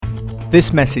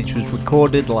This message was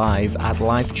recorded live at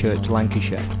Life Church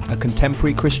Lancashire, a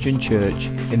contemporary Christian church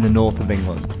in the north of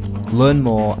England. Learn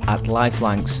more at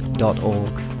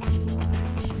lifelancs.org.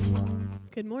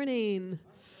 Good morning.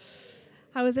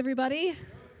 How is everybody?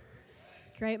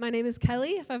 Great. My name is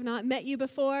Kelli, if I've not met you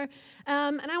before.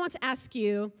 And I want to ask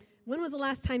you, when was the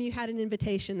last time you had an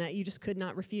invitation that you just could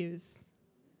not refuse?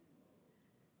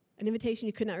 An invitation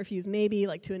you could not refuse, maybe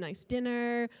like to a nice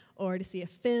dinner or to see a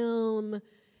film.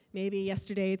 Maybe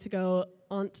yesterday to go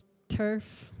on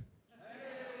turf.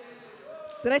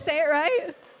 Did I say it right?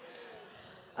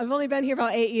 I've only been here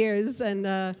about 8 years, and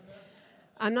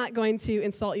I'm not going to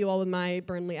insult you all with my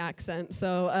Burnley accent,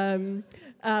 so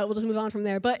we'll just move on from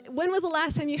there. But when was the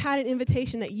last time you had an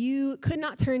invitation that you could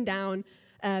not turn down?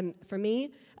 For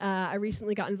me, I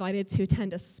recently got invited to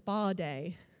attend a spa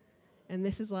day, and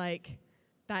this is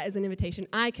that is an invitation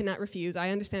I cannot refuse.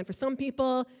 I understand for some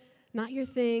people, not your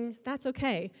thing, that's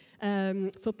okay.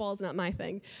 Football's not my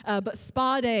thing. But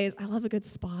spa days, I love a good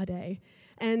spa day.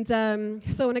 And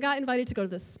so when I got invited to go to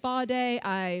the spa day,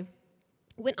 I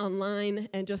went online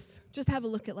and just have a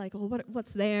look at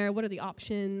what's there, what are the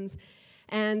options.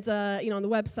 And on the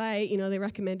website, they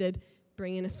recommended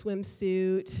bringing a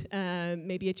swimsuit,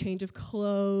 maybe a change of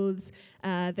clothes.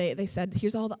 They said,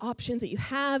 here's all the options that you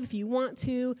have if you want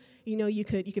to. You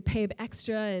could pay a bit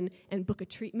extra and book a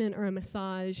treatment or a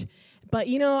massage. But,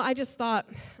 I just thought,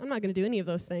 I'm not going to do any of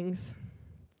those things.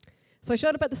 So I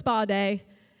showed up at the spa day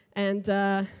and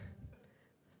didn't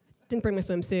bring my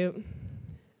swimsuit.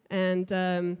 And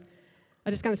I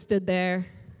just kind of stood there,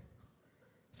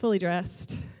 fully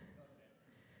dressed.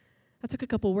 I took a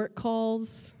couple work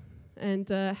calls and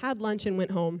had lunch and went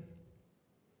home.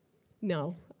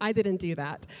 No, I didn't do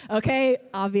that. Okay,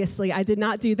 obviously I did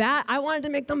not do that. I wanted to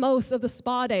make the most of the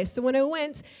spa day. So when I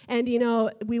went and,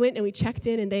 we went and we checked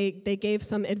in and they gave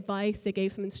some advice, they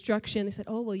gave some instruction. They said,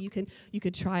 oh, well, you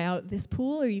could try out this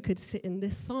pool or you could sit in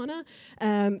this sauna.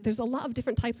 There's a lot of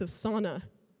different types of sauna.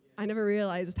 I never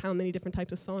realized how many different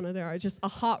types of sauna there are. It's just a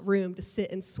hot room to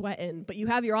sit and sweat in. But you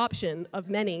have your option of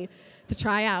many to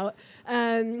try out.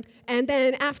 And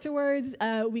then afterwards,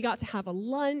 we got to have a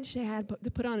lunch. They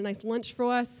put on a nice lunch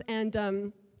for us.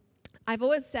 And I've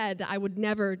always said that I would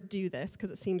never do this because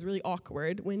it seems really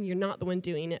awkward when you're not the one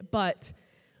doing it. But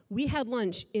we had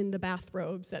lunch in the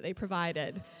bathrobes that they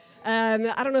provided.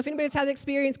 I don't know if anybody's had the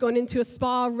experience going into a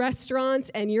spa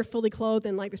restaurant and you're fully clothed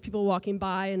and there's people walking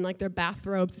by in their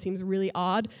bathrobes. It seems really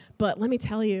odd. But let me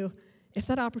tell you, if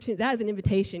that is an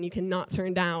invitation you cannot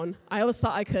turn down. I always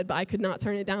thought I could, but I could not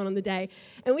turn it down on the day.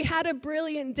 And we had a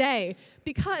brilliant day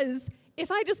because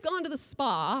if I just gone to the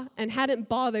spa and hadn't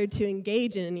bothered to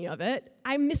engage in any of it,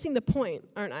 I'm missing the point,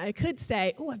 aren't I? I could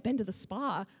say, oh, I've been to the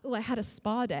spa. Oh, I had a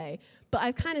spa day. But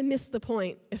I've kind of missed the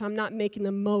point if I'm not making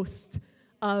the most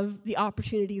of the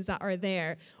opportunities that are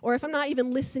there, or if I'm not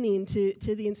even listening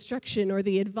to the instruction or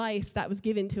the advice that was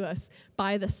given to us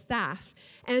by the staff.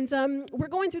 And we're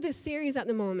going through this series at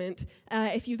the moment.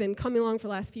 If you've been coming along for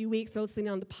the last few weeks or listening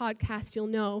on the podcast, you'll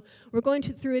know we're going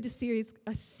through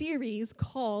a series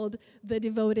called The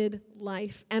Devoted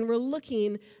Life. And we're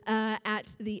looking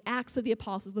at the Acts of the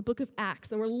Apostles, the book of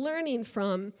Acts, and we're learning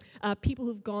from people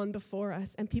who've gone before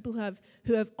us and people who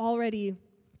have already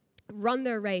run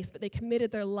their race, but they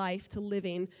committed their life to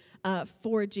living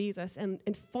for Jesus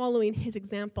and following his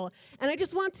example. And I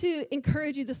just want to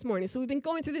encourage you this morning. So we've been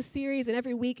going through this series, and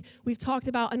every week we've talked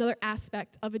about another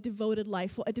aspect of a devoted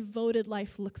life, what a devoted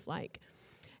life looks like.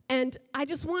 And I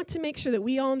just want to make sure that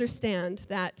we all understand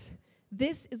that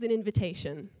this is an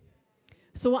invitation.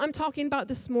 So what I'm talking about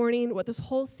this morning, what this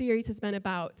whole series has been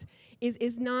about,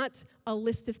 is not a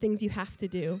list of things you have to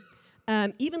do.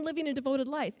 Even living a devoted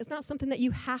life is not something that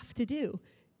you have to do.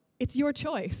 It's your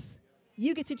choice.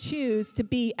 You get to choose to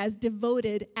be as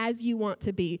devoted as you want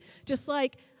to be. Just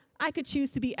like I could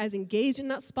choose to be as engaged in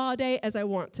that spa day as I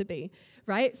want to be,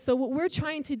 right? So what we're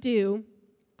trying to do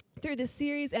through this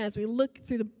series and as we look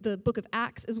through the book of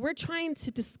Acts is we're trying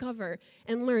to discover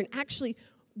and learn actually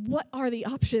what are the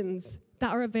options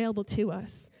that are available to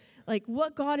us.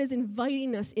 What God is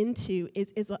inviting us into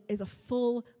is a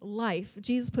full life.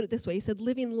 Jesus put it this way. He said,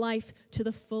 living life to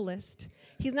the fullest.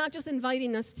 He's not just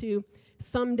inviting us to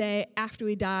someday after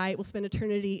we die, we'll spend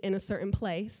eternity in a certain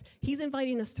place. He's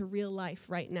inviting us to real life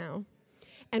right now.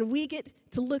 And we get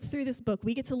to look through this book.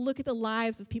 We get to look at the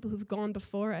lives of people who've gone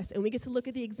before us. And we get to look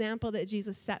at the example that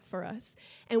Jesus set for us.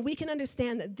 And we can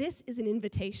understand that this is an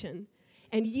invitation.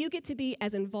 And you get to be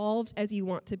as involved as you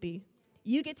want to be.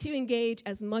 You get to engage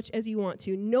as much as you want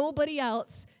to. Nobody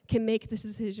else can make this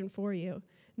decision for you.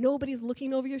 Nobody's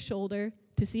looking over your shoulder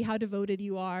to see how devoted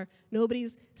you are.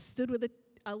 Nobody's stood with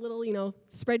a little,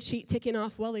 spreadsheet ticking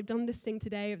off, well, they've done this thing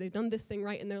today or they've done this thing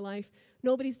right in their life.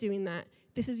 Nobody's doing that.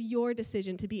 This is your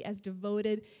decision to be as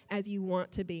devoted as you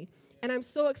want to be. And I'm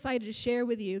so excited to share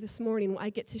with you this morning what I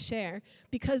get to share,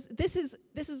 because this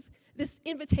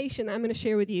invitation I'm going to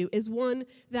share with you is one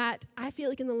that I feel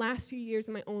like in the last few years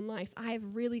of my own life, I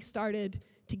have really started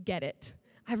to get it.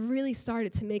 I've really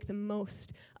started to make the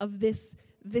most of this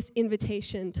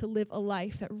invitation to live a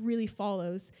life that really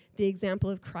follows the example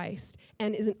of Christ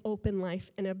and is an open life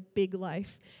and a big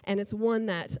life. And it's one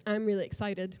that I'm really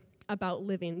excited about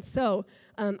living. So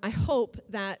I hope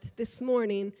that this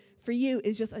morning for you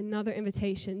is just another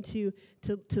invitation to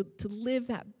live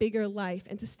that bigger life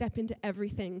and to step into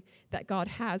everything that God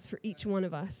has for each one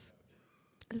of us.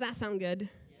 Does that sound good? Yeah.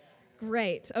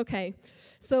 Great. Okay.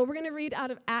 So we're going to read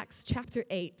out of Acts chapter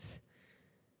 8.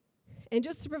 And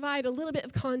just to provide a little bit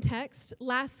of context,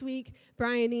 last week,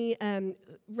 Bryony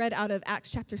read out of Acts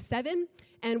chapter 7,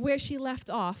 and where she left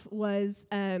off was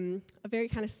a very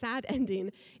kind of sad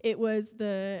ending. It was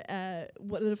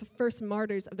one of the first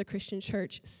martyrs of the Christian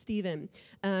church, Stephen,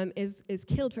 is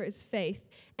killed for his faith.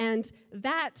 And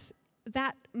that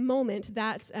moment,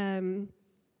 that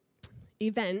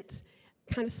event,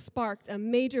 kind of sparked a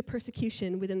major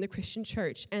persecution within the Christian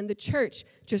church, and the church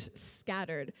just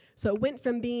scattered. So it went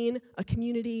from being a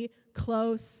community,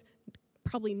 close,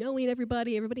 probably knowing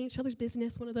everybody in each other's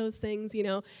business, one of those things,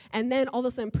 and then all of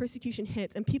a sudden persecution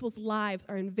hits, and people's lives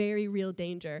are in very real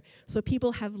danger. So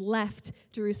people have left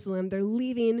Jerusalem, they're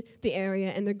leaving the area,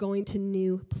 and they're going to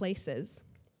new places.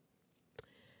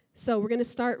 So we're going to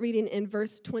start reading in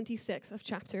verse 26 of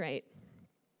chapter 8.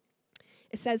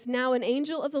 It says, "Now an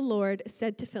angel of the Lord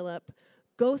said to Philip,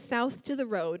 'Go south to the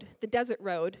road, the desert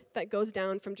road that goes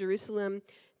down from Jerusalem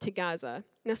to Gaza.'"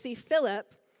 Now see,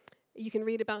 Philip, you can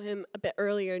read about him a bit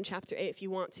earlier in chapter 8 if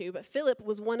you want to, but Philip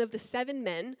was one of the 7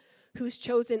 men who's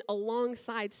chosen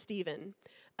alongside Stephen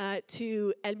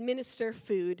to administer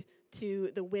food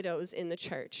to the widows in the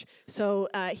church. So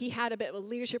he had a bit of a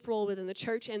leadership role within the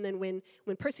church, and then when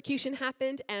persecution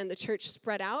happened and the church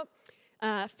spread out,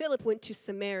 Philip went to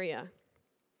Samaria.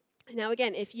 Now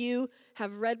again, if you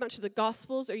have read much of the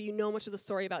Gospels or you know much of the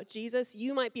story about Jesus,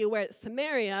 you might be aware that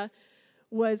Samaria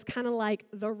was kind of like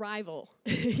the rival,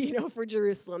 for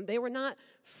Jerusalem. They were not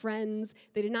friends.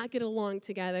 They did not get along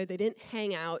together. They didn't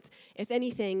hang out. If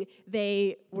anything,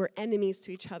 they were enemies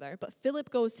to each other. But Philip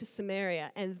goes to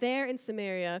Samaria, and there in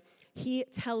Samaria, he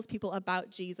tells people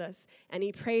about Jesus, and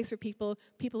he prays for people.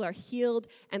 People are healed,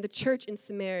 and the church in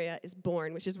Samaria is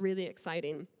born, which is really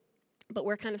exciting. But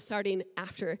we're kind of starting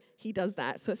after he does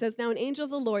that. So it says, "Now an angel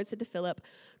of the Lord said to Philip,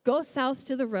 'Go south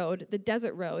to the road, the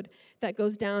desert road that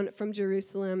goes down from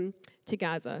Jerusalem to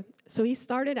Gaza.' So he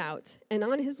started out, and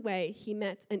on his way he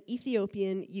met an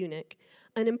Ethiopian eunuch,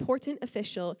 an important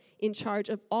official in charge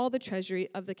of all the treasury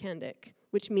of the Kandake,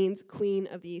 which means Queen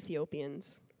of the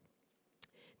Ethiopians.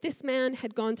 This man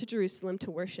had gone to Jerusalem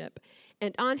to worship,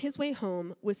 and on his way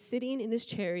home was sitting in his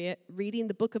chariot reading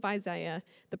the book of Isaiah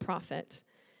the prophet.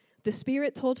 The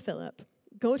Spirit told Philip,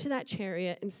 'Go to that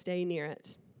chariot and stay near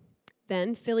it.'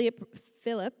 Then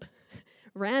Philip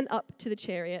ran up to the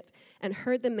chariot and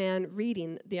heard the man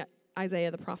reading the Isaiah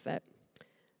the prophet.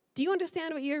 'Do you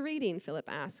understand what you're reading?' Philip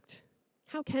asked.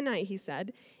 'How can I,' he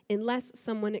said, 'unless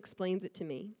someone explains it to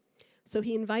me?' So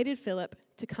he invited Philip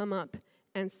to come up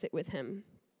and sit with him."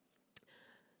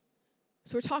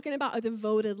 So we're talking about a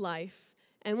devoted life.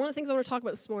 And one of the things I want to talk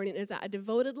about this morning is that a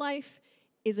devoted life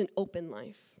is an open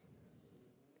life.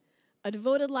 A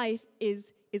devoted life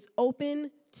is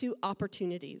open to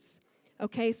opportunities.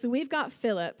 Okay, so we've got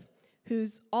Philip,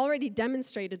 who's already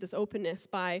demonstrated this openness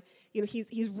by,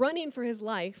 he's running for his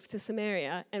life to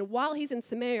Samaria, and while he's in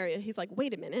Samaria, he's like,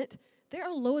 wait a minute, there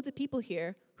are loads of people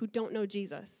here who don't know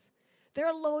Jesus. There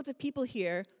are loads of people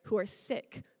here who are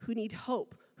sick, who need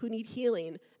hope, who need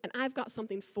healing, and I've got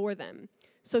something for them.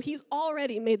 So he's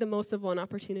already made the most of one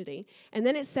opportunity. And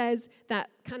then it says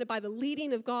that kind of by the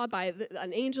leading of God,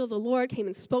 an angel of the Lord came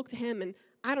and spoke to him, and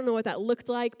I don't know what that looked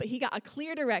like, but he got a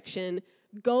clear direction,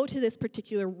 go to this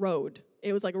particular road.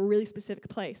 It was like a really specific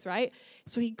place, right?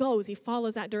 So he goes, he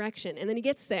follows that direction, and then he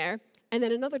gets there, and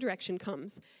then another direction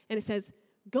comes, and it says,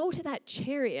 go to that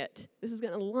chariot. This is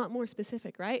getting a lot more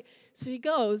specific, right? So he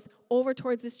goes over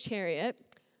towards this chariot,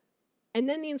 and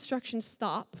then the instructions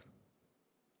stop,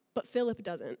 but Philip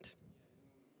doesn't.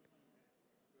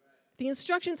 The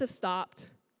instructions have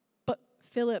stopped, but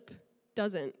Philip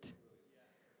doesn't.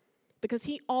 Because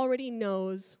he already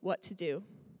knows what to do.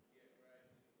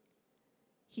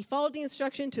 He followed the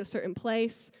instruction to a certain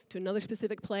place, to another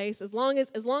specific place. As long as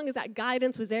that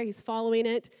guidance was there, he's following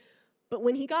it. But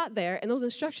when he got there and those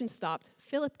instructions stopped,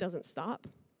 Philip doesn't stop.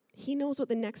 He knows what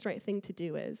the next right thing to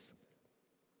do is.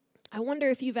 I wonder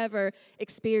if you've ever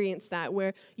experienced that,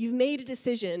 where you've made a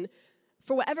decision,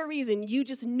 for whatever reason, you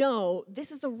just know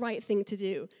this is the right thing to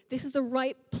do. This is the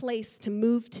right place to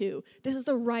move to. This is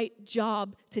the right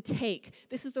job to take.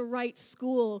 This is the right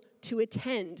school to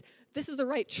attend. This is the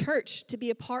right church to be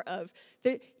a part of.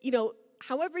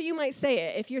 However you might say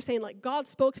it, if you're saying like, God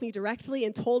spoke to me directly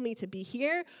and told me to be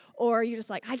here, or you're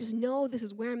just like, I just know this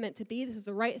is where I'm meant to be, this is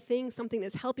the right thing, something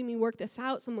is helping me work this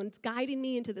out, someone's guiding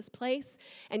me into this place,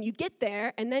 and you get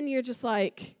there, and then you're just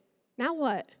like, now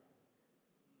what?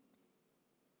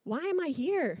 Why am I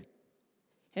here?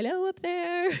 Hello up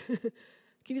there. Can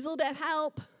you use a little bit of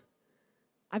help?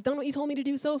 I've done what you told me to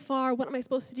do so far. What am I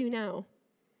supposed to do now?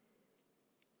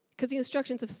 Because the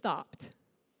instructions have stopped.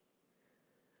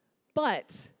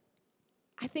 But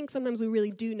I think sometimes we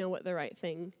really do know what the right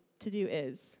thing to do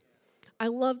is. I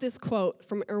love this quote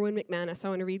from Erwin McManus I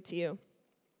want to read to you.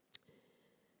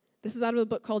 This is out of a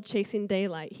book called Chasing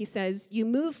Daylight. He says, "You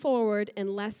move forward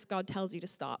unless God tells you to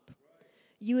stop.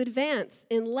 You advance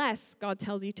unless God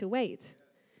tells you to wait.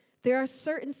 There are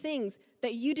certain things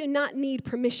that you do not need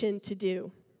permission to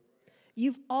do.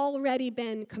 You've already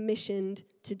been commissioned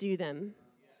to do them.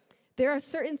 There are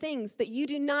certain things that you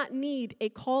do not need a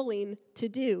calling to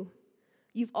do.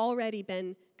 You've already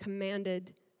been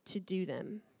commanded to do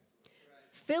them."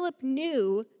 Philip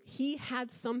knew he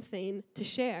had something to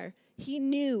share. He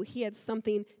knew he had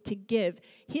something to give.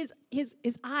 His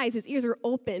eyes, his ears were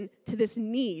open to this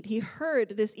need. He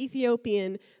heard this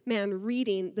Ethiopian man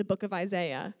reading the book of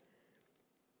Isaiah.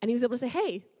 And he was able to say,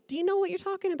 hey, do you know what you're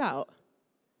talking about?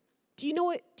 Do you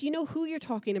know who you're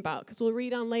talking about? Because we'll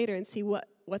read on later and see what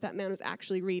that man was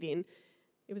actually reading.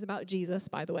 It was about Jesus,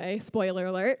 by the way. Spoiler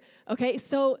alert. Okay,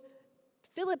 so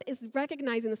Philip is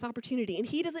recognizing this opportunity, and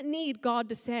he doesn't need God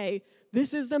to say,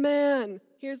 this is the man.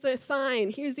 Here's the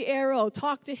sign. Here's the arrow.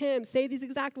 Talk to him. Say these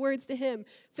exact words to him.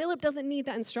 Philip doesn't need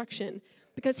that instruction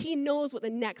because he knows what the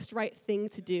next right thing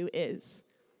to do is.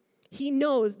 He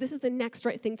knows this is the next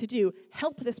right thing to do.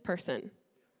 Help this person.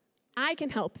 I can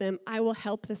help them. I will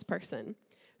help this person.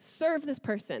 Serve this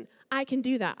person. I can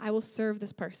do that. I will serve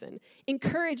this person.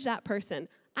 Encourage that person.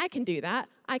 I can do that.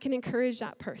 I can encourage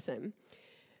that person.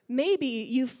 Maybe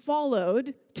you've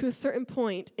followed to a certain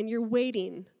point and you're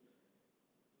waiting.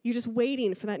 You're just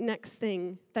waiting for that next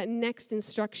thing, that next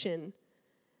instruction.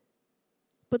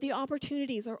 But the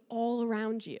opportunities are all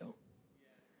around you.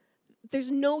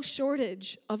 There's no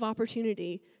shortage of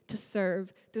opportunity to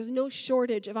serve. There's no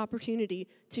shortage of opportunity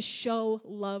to show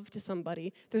love to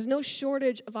somebody. There's no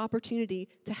shortage of opportunity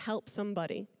to help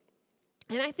somebody.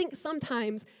 And I think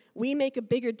sometimes we make a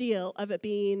bigger deal of it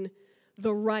being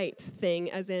the right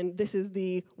thing, as in this is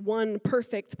the one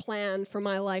perfect plan for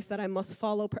my life that I must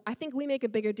follow. I think we make a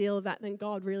bigger deal of that than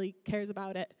God really cares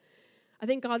about it. I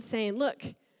think God's saying, look,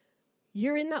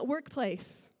 you're in that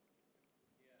workplace.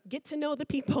 Get to know the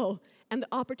people, and the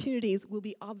opportunities will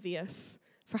be obvious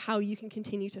for how you can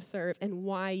continue to serve and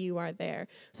why you are there.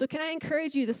 So can I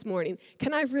encourage you this morning?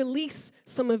 Can I release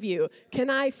some of you? Can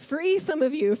I free some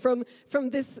of you from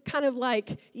this kind of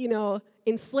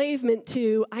enslavement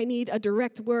to, I need a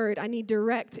direct word, I need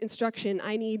direct instruction,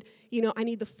 I need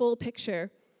the full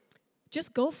picture.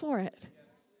 Just go for it.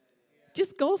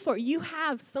 Just go for it. You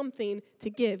have something to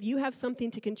give. You have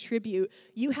something to contribute.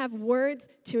 You have words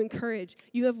to encourage.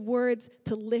 You have words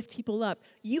to lift people up.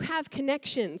 You have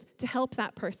connections to help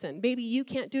that person. Maybe you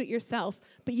can't do it yourself,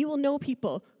 but you will know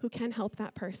people who can help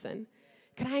that person.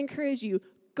 Can I encourage you?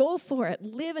 Go for it.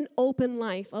 Live an open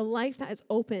life, a life that is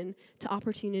open to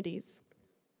opportunities.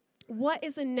 What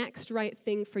is the next right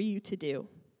thing for you to do?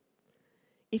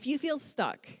 If you feel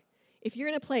stuck, if you're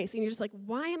in a place and you're just like,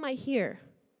 why am I here?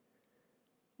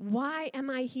 Why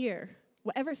am I here?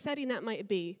 Whatever setting that might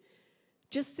be,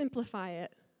 just simplify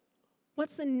it.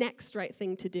 What's the next right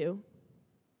thing to do?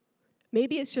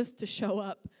 Maybe it's just to show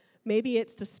up. Maybe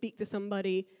it's to speak to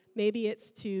somebody. Maybe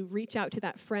it's to reach out to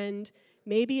that friend.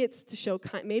 Maybe it's to show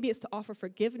maybe it's to offer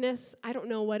forgiveness. I don't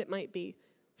know what it might be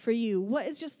for you. What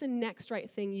is just the next right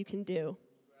thing you can do?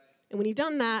 And when you've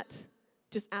done that,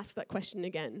 just ask that question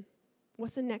again.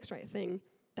 What's the next right thing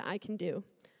that I can do?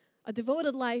 A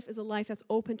devoted life is a life that's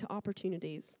open to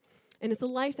opportunities. And it's a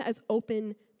life that is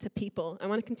open to people. I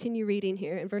want to continue reading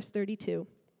here in verse 32.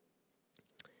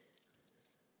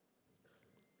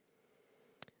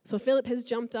 So Philip has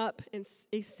jumped up and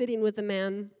is sitting with the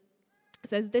man. It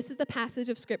says, this is the passage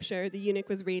of scripture the eunuch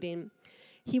was reading.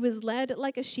 He was led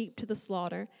like a sheep to the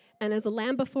slaughter, and as a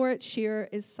lamb before its shearer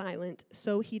is silent,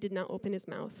 so he did not open his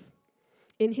mouth.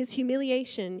 In his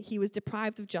humiliation, he was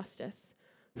deprived of justice.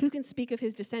 Who can speak of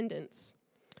his descendants?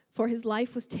 For his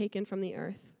life was taken from the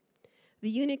earth. The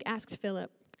eunuch asked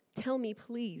Philip, "Tell me,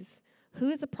 please, who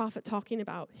is the prophet talking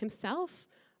about, himself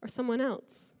or someone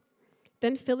else?"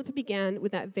 Then Philip began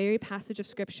with that very passage of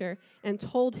Scripture and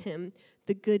told him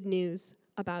the good news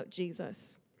about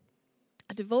Jesus.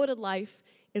 A devoted life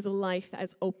is a life that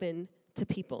is open to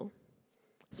people.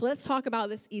 So let's talk about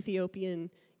this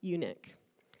Ethiopian eunuch.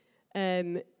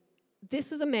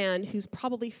 This is a man who's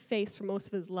probably faced for most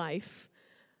of his life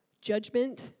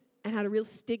judgment and had a real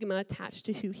stigma attached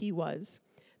to who he was.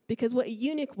 Because what a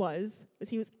eunuch was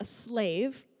he was a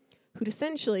slave who'd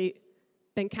essentially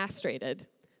been castrated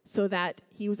so that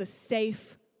he was a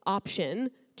safe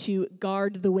option to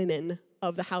guard the women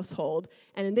of the household.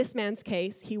 And in this man's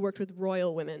case, he worked with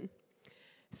royal women.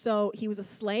 So he was a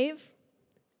slave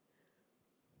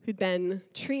who'd been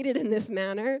treated in this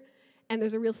manner, and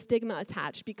there's a real stigma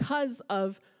attached because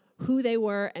of who they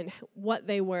were and what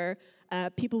they were.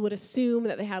 People would assume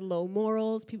that they had low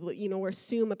morals. People, were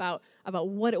assume about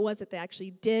what it was that they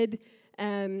actually did.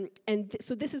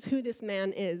 So this is who this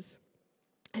man is.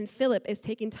 And Philip is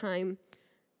taking time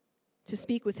to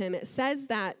speak with him. It says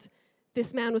that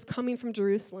this man was coming from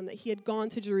Jerusalem, that he had gone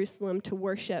to Jerusalem to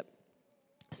worship.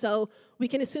 So we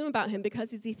can assume about him,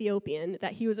 because he's Ethiopian,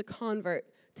 that he was a convert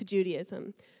to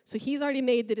Judaism. So he's already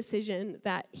made the decision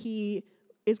that he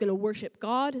is going to worship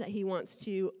God, that he wants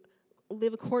to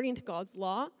live according to God's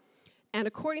law. And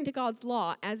according to God's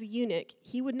law, as a eunuch,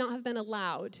 he would not have been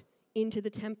allowed into the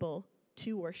temple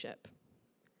to worship.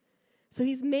 So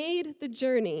he's made the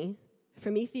journey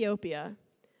from Ethiopia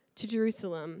to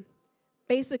Jerusalem,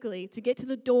 basically to get to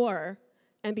the door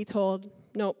and be told,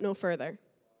 nope, no further.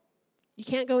 You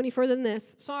can't go any further than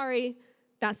this. Sorry,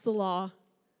 that's the law.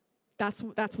 That's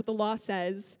what the law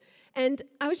says. And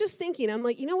I was just thinking, I'm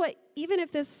like, you know what? Even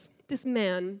if this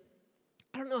man,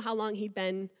 I don't know how long he'd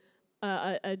been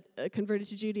converted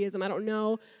to Judaism. I don't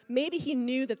know. Maybe he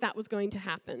knew that was going to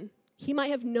happen. He might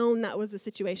have known that was the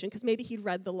situation because maybe he'd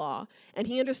read the law and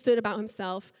he understood about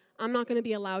himself, I'm not going to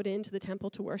be allowed into the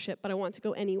temple to worship, but I want to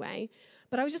go anyway.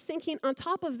 But I was just thinking, on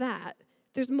top of that,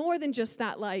 there's more than just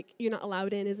that, like, you're not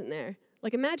allowed in, isn't there?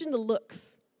 Like, imagine the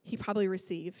looks he probably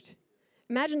received.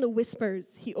 Imagine the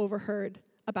whispers he overheard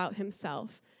about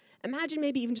himself. Imagine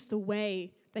maybe even just the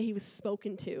way that he was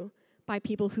spoken to by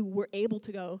people who were able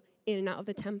to go in and out of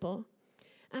the temple.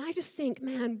 And I just think,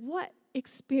 man, what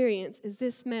experience is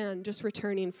this man just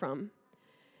returning from?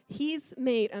 He's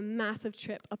made a massive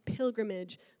trip, a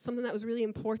pilgrimage, something that was really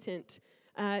important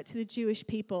to the Jewish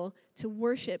people, to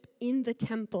worship in the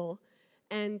temple.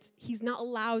 And he's not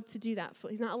allowed to do that.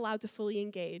 He's not allowed to fully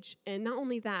engage. And not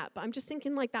only that, but I'm just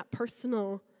thinking like that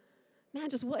personal, man,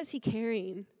 just what is he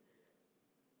carrying?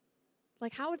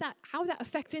 Like how would that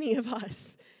affect any of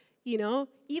us? Even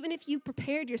if you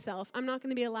prepared yourself, I'm not going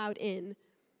to be allowed in.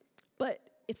 But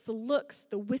it's the looks,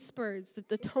 the whispers,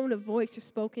 the tone of voice you're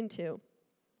spoken to.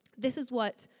 This is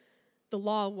what the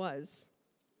law was.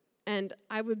 And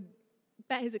I would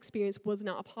bet his experience was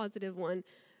not a positive one.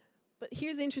 But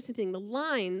here's the interesting thing. The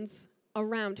lines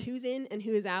around who's in and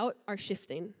who is out are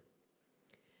shifting.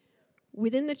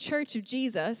 Within the church of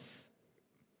Jesus,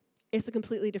 it's a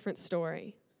completely different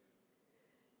story.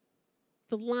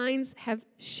 The lines have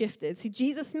shifted. See,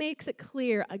 Jesus makes it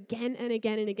clear again and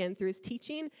again and again through his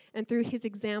teaching and through his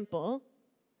example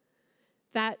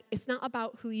that it's not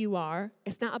about who you are.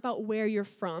 It's not about where you're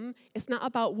from. It's not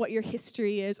about what your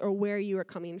history is or where you are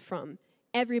coming from.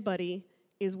 Everybody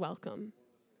is welcome.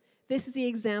 This is the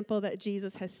example that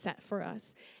Jesus has set for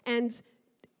us. And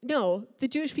no, the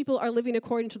Jewish people are living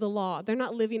according to the law. They're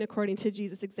not living according to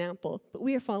Jesus' example, but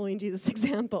we are following Jesus'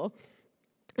 example.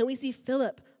 And we see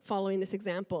Philip following this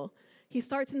example. He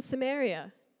starts in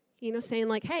Samaria, saying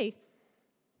like, hey,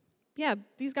 yeah,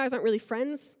 these guys aren't really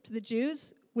friends to the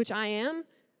Jews, which I am.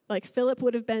 Like Philip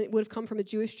would have come from a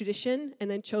Jewish tradition and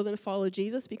then chosen to follow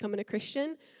Jesus, becoming a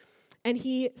Christian. And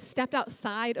he stepped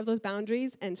outside of those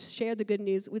boundaries and shared the good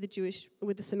news with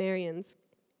the Samaritans.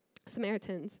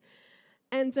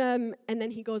 And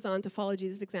then he goes on to follow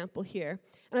Jesus' example here.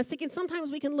 And I was thinking, sometimes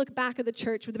we can look back at the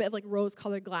church with a bit of like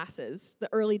rose-colored glasses, the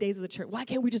early days of the church. Why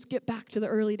can't we just get back to the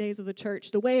early days of the church,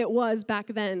 the way it was back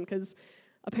then? Because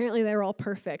apparently they were all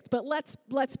perfect. But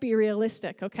let's be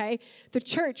realistic, okay? The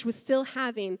church was still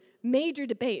having major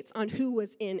debates on who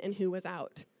was in and who was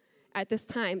out at this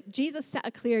time. Jesus set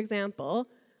a clear example,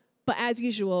 but as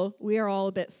usual, we are all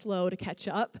a bit slow to catch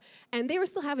up. And they were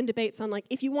still having debates on, like,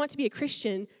 if you want to be a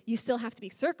Christian, you still have to be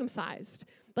circumcised.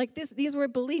 Like, these were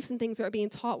beliefs and things that are being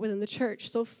taught within the church.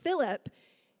 So Philip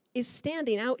is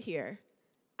standing out here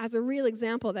as a real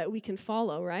example that we can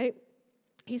follow, right?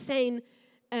 He's saying,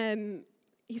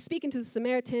 he's speaking to the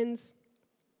Samaritans.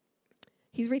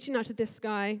 He's reaching out to this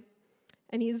guy.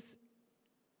 And he's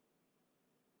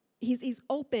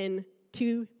open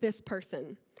to this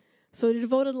person. So a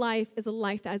devoted life is a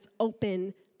life that is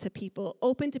open to people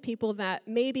that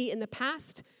maybe in the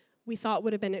past we thought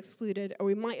would have been excluded,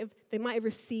 or they might have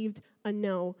received a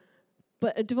no.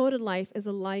 But a devoted life is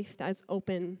a life that is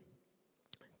open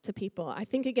to people. I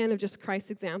think again of just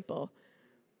Christ's example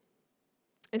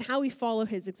and how we follow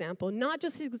his example, not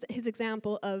just his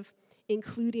example of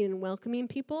including and welcoming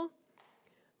people,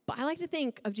 but I like to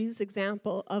think of Jesus'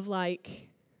 example of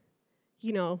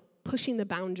pushing the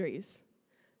boundaries.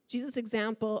 Jesus'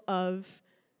 example of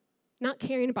not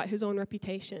caring about his own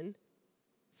reputation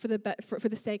for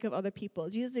the sake of other people.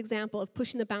 Jesus' example of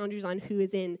pushing the boundaries on who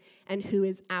is in and who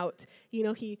is out.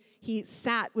 He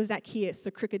sat with Zacchaeus,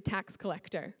 the crooked tax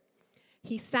collector.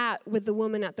 He sat with the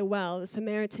woman at the well, the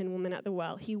Samaritan woman at the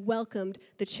well. He welcomed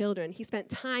the children. He spent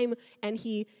time and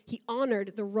he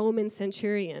honored the Roman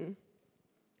centurion.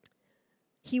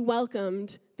 He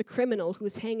welcomed the criminal who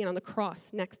was hanging on the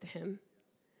cross next to him.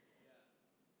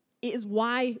 It is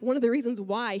one of the reasons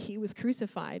why he was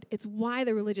crucified. It's why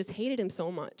the religious hated him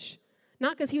so much.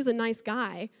 Not because he was a nice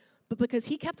guy, but because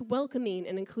he kept welcoming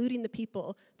and including the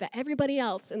people that everybody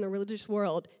else in the religious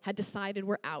world had decided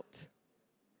were out.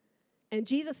 And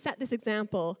Jesus set this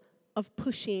example of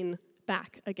pushing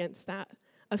back against that,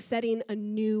 of setting a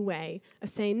new way, of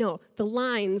saying, no, the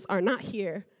lines are not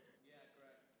here.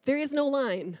 There is no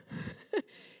line.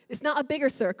 It's not a bigger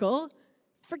circle.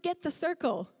 Forget the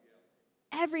circle.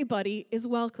 Everybody is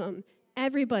welcome.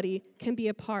 Everybody can be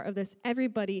a part of this.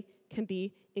 Everybody can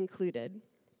be included.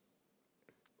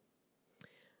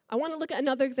 I want to look at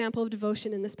another example of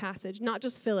devotion in this passage, not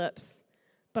just Philip's,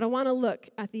 but I want to look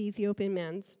at the Ethiopian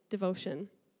man's devotion.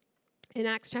 In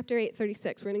Acts chapter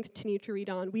 8:36, we're going to continue to read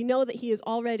on. We know that he has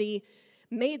already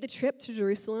made the trip to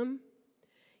Jerusalem.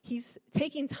 He's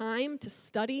taking time to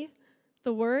study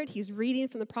the word. He's reading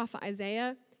from the prophet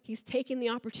Isaiah. He's taking the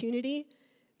opportunity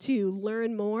to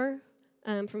learn more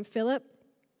from Philip.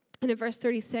 And in verse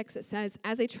 36, it says,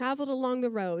 as they traveled along the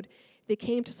road, they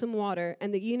came to some water,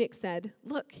 and the eunuch said,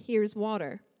 look, here's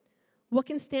water. What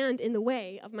can stand in the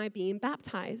way of my being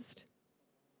baptized?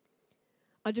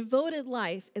 A devoted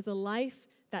life is a life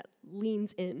that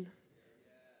leans in.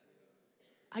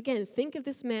 Again, think of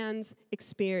this man's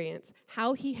experience,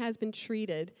 how he has been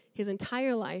treated his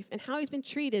entire life, and how he's been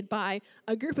treated by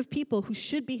a group of people who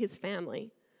should be his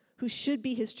family, who should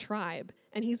be his tribe,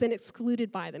 and he's been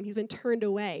excluded by them. He's been turned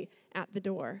away at the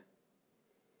door.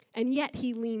 And yet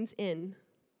he leans in.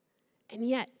 And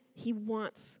yet he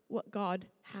wants what God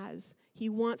has. He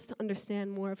wants to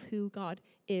understand more of who God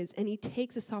is. And he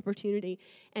takes this opportunity.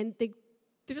 And they're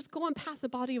just going past a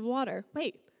body of water.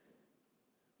 Wait,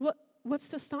 what's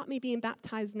to stop me being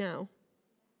baptized now?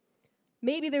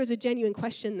 Maybe there's a genuine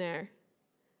question there,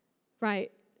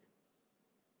 right?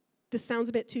 This sounds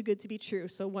a bit too good to be true,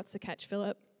 so what's the catch,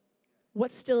 Philip?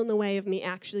 What's still in the way of me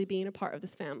actually being a part of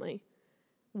this family?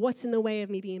 What's in the way of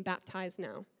me being baptized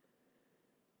now?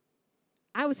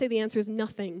 I would say the answer is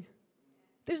nothing.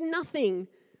 There's nothing.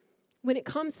 When it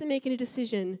comes to making a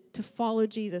decision to follow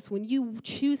Jesus, when you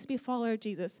choose to be a follower of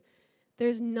Jesus,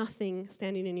 there's nothing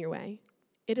standing in your way.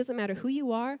 It doesn't matter who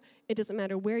you are. It doesn't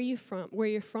matter where you're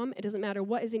from. It doesn't matter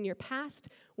what is in your past,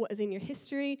 what is in your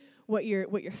history, what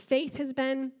your faith has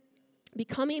been.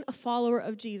 Becoming a follower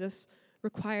of Jesus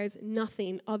requires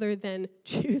nothing other than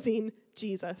choosing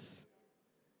Jesus.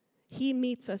 He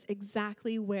meets us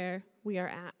exactly where we are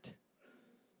at.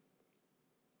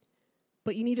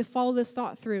 But you need to follow this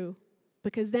thought through,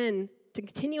 because then to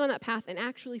continue on that path and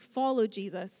actually follow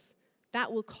Jesus,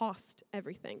 that will cost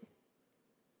everything.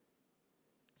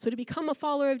 So to become a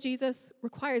follower of Jesus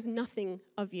requires nothing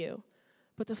of you.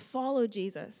 But to follow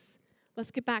Jesus,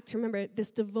 let's get back to remember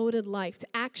this devoted life, to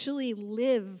actually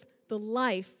live the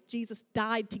life Jesus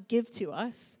died to give to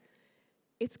us,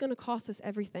 it's going to cost us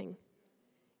everything.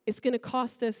 It's going to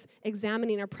cost us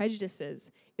examining our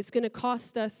prejudices. It's going to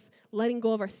cost us letting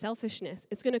go of our selfishness.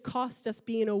 It's going to cost us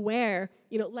being aware,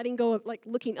 letting go of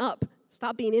looking up.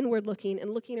 Stop being inward looking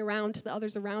and looking around to the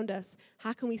others around us.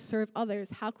 How can we serve others?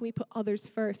 How can we put others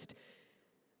first?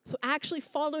 So actually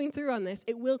following through on this,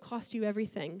 it will cost you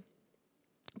everything.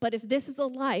 But if this is the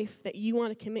life that you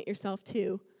want to commit yourself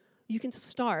to, you can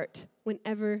start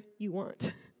whenever you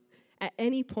want. At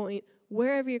any point,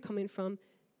 wherever you're coming from,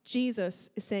 Jesus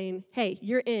is saying, hey,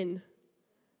 you're in.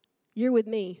 You're with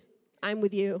me. I'm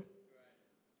with you.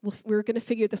 We're going to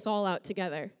figure this all out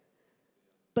together.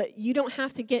 But you don't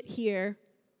have to get here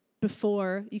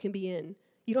before you can be in.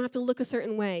 You don't have to look a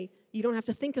certain way. You don't have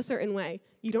to think a certain way.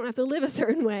 You don't have to live a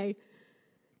certain way.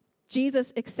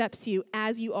 Jesus accepts you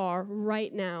as you are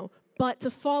right now, But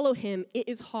to follow him, it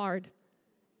is hard.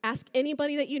 Ask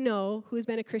anybody that you know who has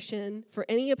been a Christian for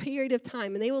any period of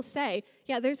time, and they will say,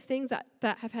 yeah, there's things that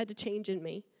have had to change in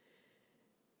me.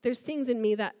 There's things in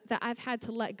me that I've had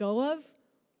to let go of,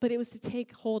 but it was to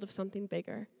take hold of something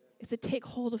bigger. It's to take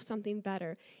hold of something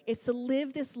better. It's to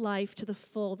live this life to the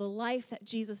full, the life that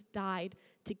Jesus died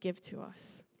to give to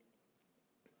us.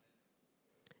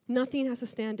 Nothing has to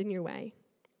stand in your way.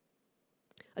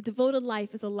 A devoted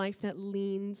life is a life that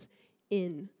leans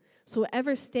in. So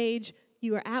whatever stage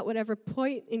you are at, whatever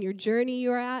point in your journey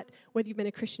you're at, whether you've been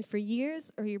a Christian for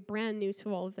years or you're brand new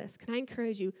to all of this, can I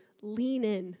encourage you, lean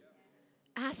in.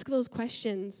 Ask those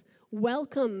questions.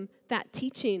 Welcome that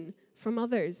teaching from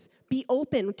others. Be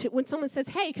open to when someone says,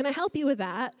 hey, can I help you with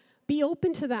that? Be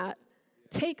open to that.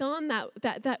 Take on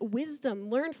that wisdom.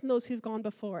 Learn from those who've gone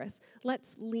before us.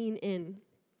 Let's lean in.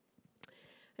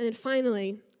 And then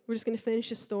finally, we're just going to finish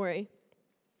the story.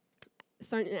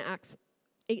 Starting in Acts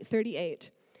 8:38.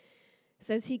 It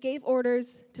says, he gave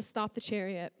orders to stop the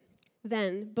chariot.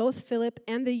 Then both Philip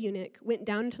and the eunuch went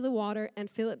down into the water,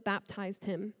 and Philip baptized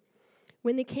him.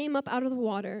 When they came up out of the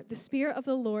water, the Spirit of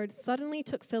the Lord suddenly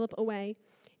took Philip away,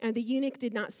 and the eunuch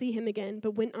did not see him again,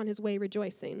 but went on his way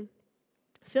rejoicing.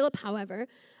 Philip, however,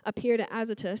 appeared at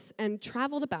Azotus and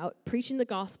traveled about, preaching the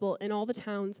gospel in all the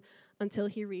towns until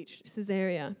he reached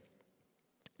Caesarea.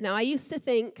 Now, I used to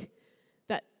think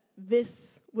that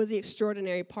this was the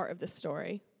extraordinary part of this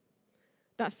story,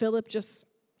 that Philip just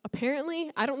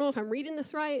apparently, I don't know if I'm reading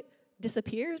this right,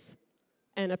 disappears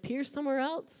and appears somewhere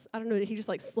else. I don't know, did he just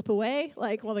slip away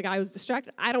while the guy was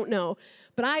distracted? I don't know.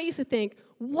 But I used to think,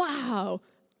 wow,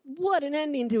 what an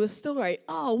ending to a story.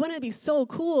 Oh, wouldn't it be so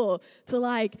cool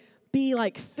to be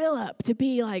like Philip, to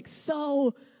be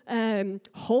so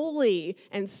holy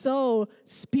and so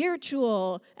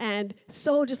spiritual and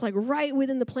so just right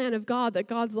within the plan of God, that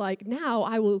God's now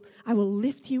I will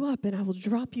lift you up and I will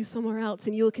drop you somewhere else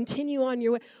and you'll continue on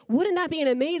your way. Wouldn't that be an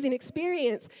amazing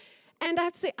experience? And I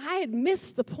have to say, I had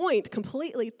missed the point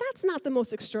completely. That's not the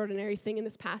most extraordinary thing in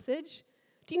this passage.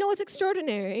 Do you know what's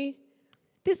extraordinary?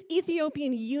 This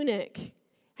Ethiopian eunuch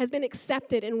has been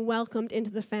accepted and welcomed into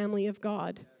the family of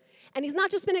God. And he's not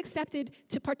just been accepted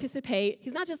to participate.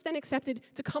 He's not just been accepted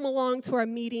to come along to our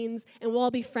meetings and we'll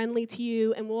all be friendly to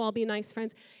you and we'll all be nice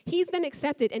friends. He's been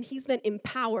accepted and he's been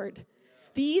empowered.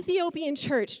 The Ethiopian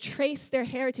church traced their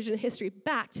heritage and history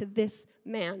back to this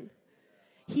man.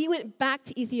 He went back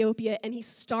to Ethiopia and he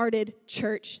started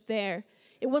church there.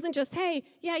 It wasn't just, hey,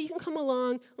 yeah, you can come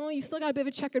along. Oh, you still got a bit of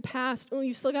a checkered past. Oh,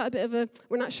 you still got a bit of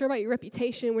we're not sure about your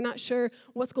reputation. We're not sure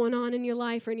what's going on in your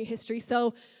life or in your history.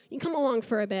 So you can come along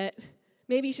for a bit.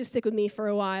 Maybe you should stick with me for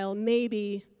a while.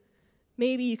 Maybe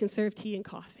you can serve tea and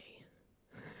coffee.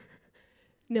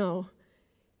 No,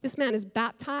 this man is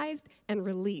baptized and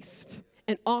released,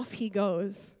 and off he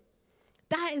goes.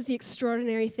 That is the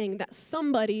extraordinary thing, that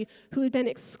somebody who had been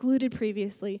excluded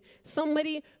previously,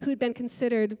 somebody who had been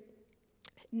considered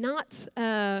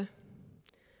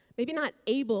maybe not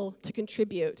able to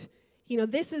contribute.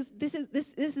 This is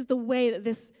the way that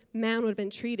this man would have been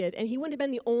treated, and he wouldn't have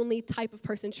been the only type of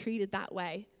person treated that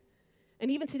way. And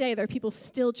even today, there are people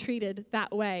still treated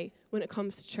that way when it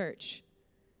comes to church,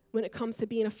 when it comes to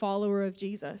being a follower of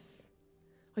Jesus.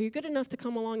 Oh, you're good enough to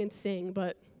come along and sing,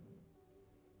 but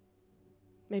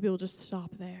maybe we'll just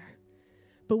stop there.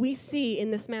 But we see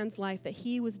in this man's life that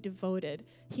he was devoted.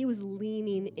 He was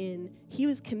leaning in. He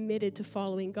was committed to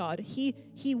following God. He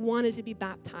wanted to be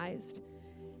baptized.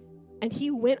 And he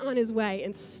went on his way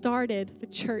and started the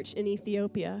church in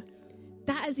Ethiopia.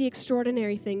 That is the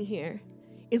extraordinary thing here,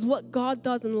 is what God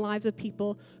does in the lives of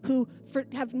people who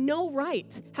have no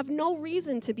right, have no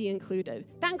reason to be included.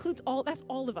 That's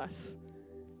all of us.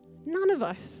 None of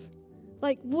us.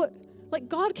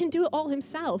 God can do it all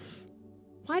himself.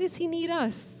 Why does he need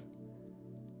us?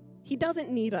 He doesn't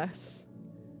need us.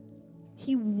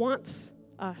 He wants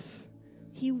us.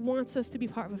 He wants us to be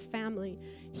part of a family.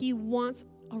 He wants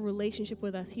a relationship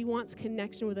with us. He wants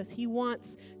connection with us. He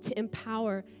wants to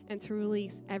empower and to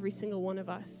release every single one of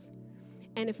us.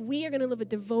 And if we are going to live a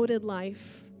devoted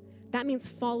life, that means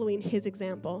following his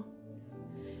example.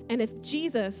 And if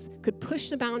Jesus could push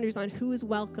the boundaries on who is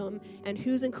welcome and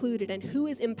who's included and who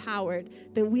is empowered,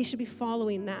 then we should be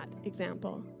following that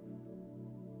example.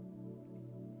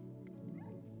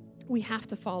 We have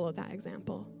to follow that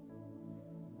example.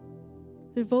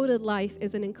 Devoted life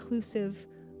is an inclusive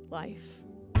life.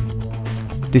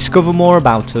 Discover more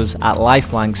about us at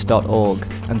lifelanks.org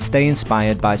and stay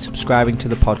inspired by subscribing to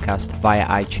the podcast via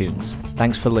iTunes.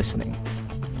 Thanks for listening.